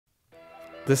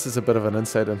this is a bit of an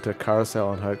insight into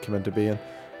Carousel and how it came into being.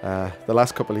 The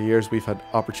last couple of years we've had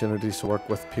opportunities to work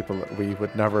with people that we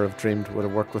would never have dreamed would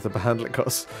have worked with a band like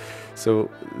us.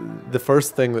 So the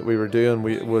first thing that we were doing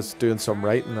was doing some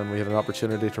writing, and we had an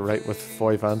opportunity to write with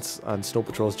Vance and Snow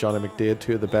Patrol's Jonny McDaid,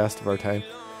 two of the best of our time.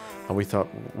 And we thought,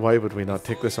 why would we not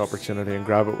take this opportunity and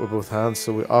grab it with both hands?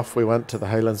 So off we went to the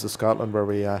Highlands of Scotland, where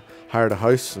we hired a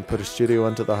house and put a studio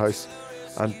into the house,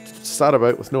 and sat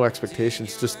about with no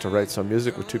expectations, just to write some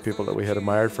music with two people that we had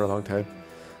admired for a long time.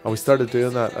 And we started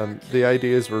doing that, and the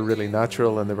ideas were really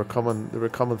natural, and they were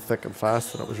coming thick and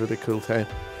fast, and it was a really cool time.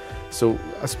 So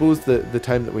I suppose the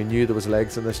time that we knew there was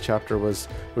legs in this chapter was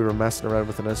we were messing around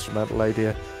with an instrumental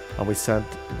idea, and we sent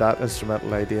that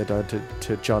instrumental idea down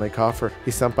to Jonny Coffer.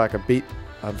 He sent back a beat,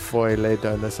 and Foy laid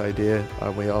down this idea,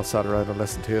 and we all sat around and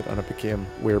listened to it, and it became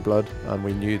We're Blood. And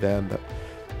we knew then that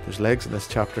there's legs in this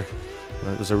chapter,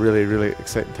 and it was a really, really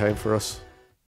exciting time for us.